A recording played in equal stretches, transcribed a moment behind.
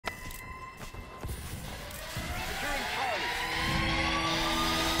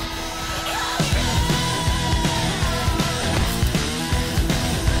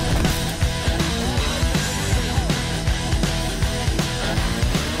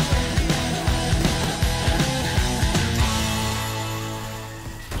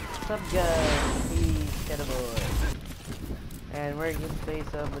we're gonna play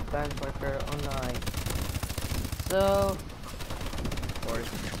some Advanced Warfare Online. So,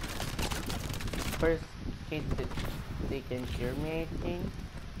 first, they can hear me, I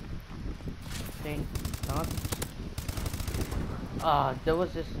think not. Ah, that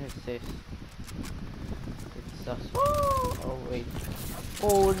was just an assist. It's sus. Oh wait.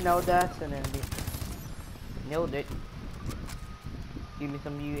 Oh, now that's an enemy. Nailed it. Give me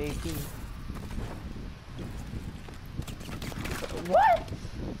some UAP. What?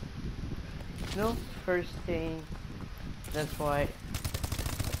 No, first thing. That's why I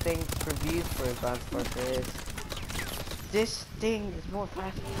think reviews for Advanced Warfare is this thing is more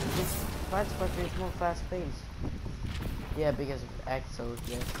fast. This Advanced Warfare is more fast paced. Yeah, because of Axel,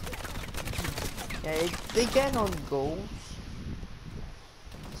 yes. Yeah, they get on goals.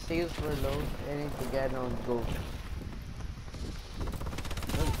 Sales were low, and they get on goals.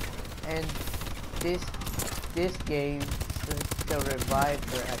 And this game is the revive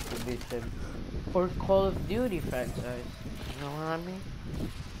for Activision for Call of Duty franchise. You know what I mean?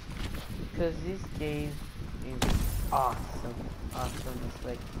 Because this game is awesome. Awesome. It's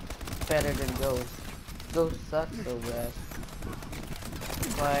like better than Ghost. Ghost sucks so bad.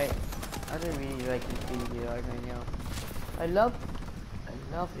 But I don't really like Infinity Ward right now. I love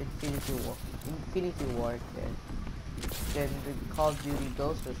Infinity Ward then the Call of Duty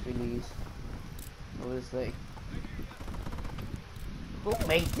Ghost was released. It was like, who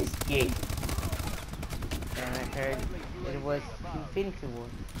made this game? And I heard it was Infinity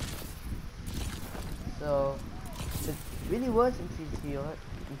Ward. So it really was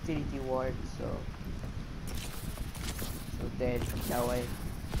Infinity Ward. So then that way,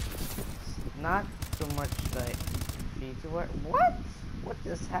 not so much like Infinity Ward. What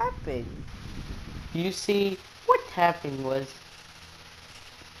just happened? You see, what happened was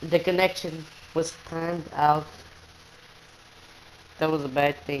the connection was timed out. That was a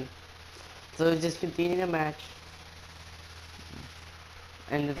bad thing. So just continue the match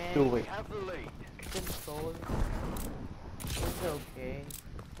and let's do it. Control is okay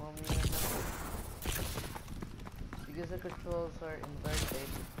for me right now because the controls are inverted.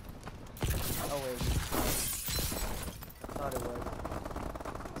 Oh wait, I thought it was.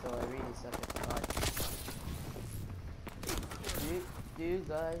 So I really suck at cards. Do you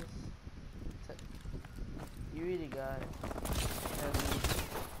guys? You really got tell me.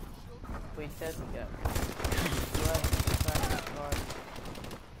 Wait, tell me, guys. Do I try this card?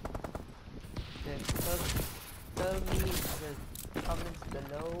 Then tell me the comments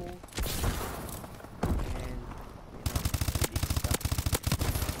below. And really stuff.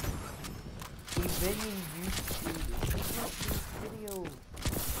 Even in YouTube, it's not this video.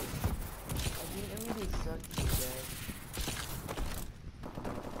 I mean, I really suck, you guys.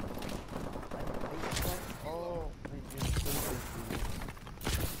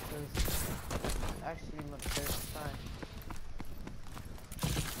 Actually my first time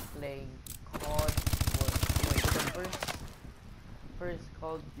playing COD the first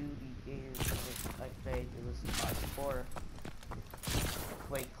Call of Duty game I played, it was COD 4.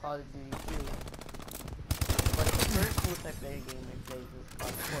 Wait, Call of Duty 2. But the first multiplayer game I played was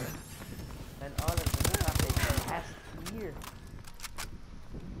COD 4. And all of them happened last year.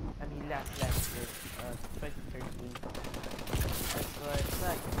 I mean last year, 2013. That's why it's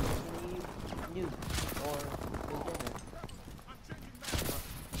like new or beginner.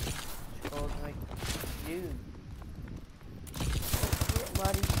 So like, dude,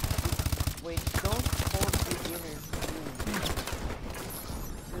 buddy, wait, don't call beginners new.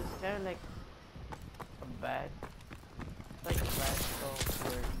 It's kind of like a bad call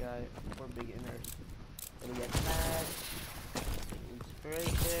for beginners. They get mad,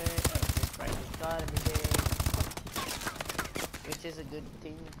 inspiration, just practice God every day. Which is a good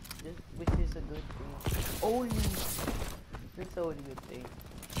thing. Only. That's the only good thing.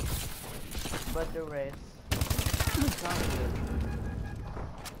 But the rest, it's not good.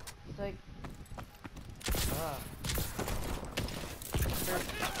 It's like,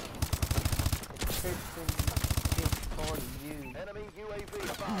 person is called you. Enemy UAV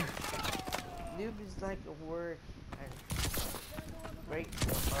above. Noob is like a word and break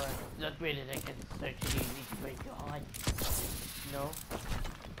your heart. Not really like a search you need to break your heart. No.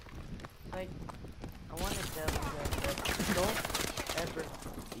 Like, I want to tell you guys that don't ever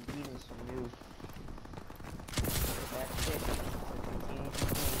begin as new. That's it.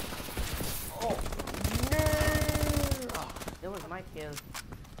 Oh, no! Oh, that was my kill. See,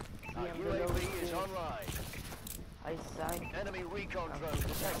 I'm UAV is online. I signed. Enemy recon drone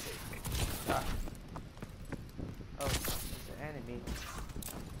detected. Oh, it's an enemy.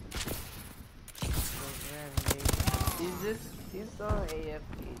 Is this He's on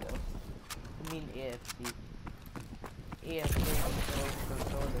AFK though. I mean AFC. AFK is the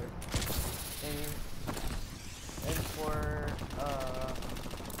controller. And for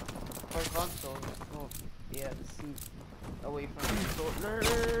console, oh, yeah, the seat away from the controller.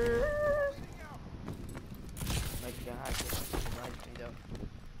 My god, this reminds me though.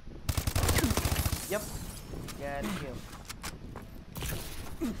 Yep, got a kill.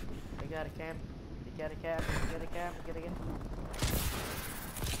 I got a camp. I got a camp. I got a camp. I got a camp.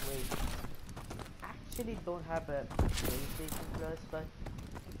 Wait, I actually don't have a PlayStation Plus, but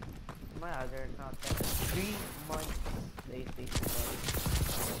my other account has 3 months PlayStation Plus.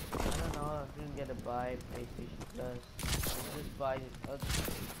 I don't know if you can get a buy PlayStation Plus. I'm just buying it out of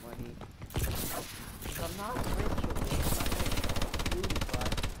money. Cause I'm not rich or I'm not like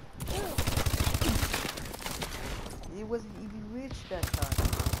he wasn't even rich that time.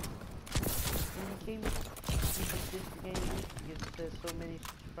 He became rich because there's so many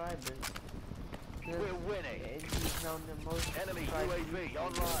subscribers. We're winning. And he's now the most enemy UAV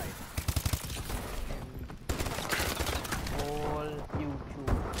online. And all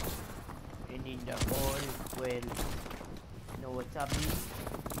YouTube and in the whole world. You know what's up, mean?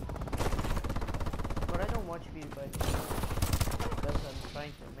 But I don't watch PewDiePie because I'm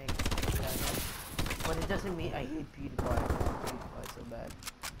trying to make a channel. But it doesn't mean I hate PewDiePie. PewDiePie so bad.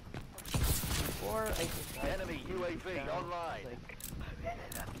 Before I decided enemy UAV online. Like, I really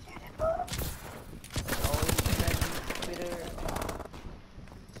love PewDiePie. Always comment Twitter.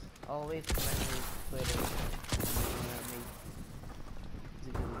 Always comment Twitter.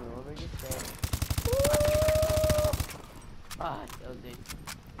 You can go over your head. Ah, that was it.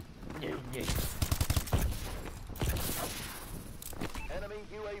 Enemy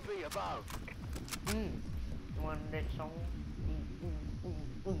UAV above. You want that song?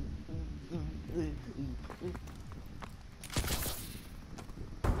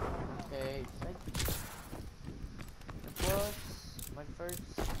 Okay, it was my first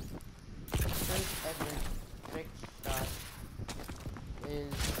ever trick shot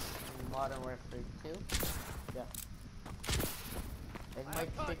is Modern Warfare 2. Yeah. And my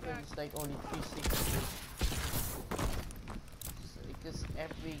trick is like only 360. Because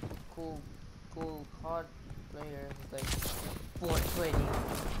every cool COD player is like 420,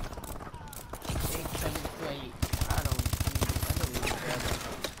 720. I don't really care.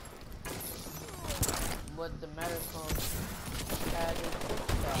 But the marathon had a trick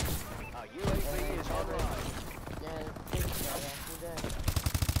shot. Our UAV is online. Yeah, trick shot after that.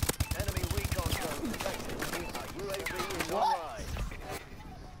 Enemy recon drone detected. Our UAV is online.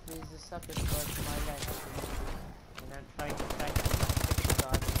 This is the sucker part of my life. And I'm trying to trick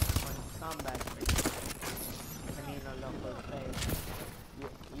shot on combat. I mean a local player.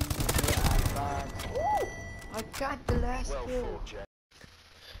 I got the last kill.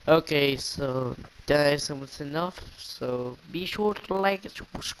 Okay, so that is enough. So be sure to like and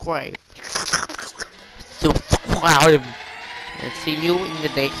subscribe. And see you in the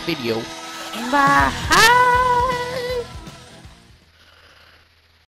next video. Bye.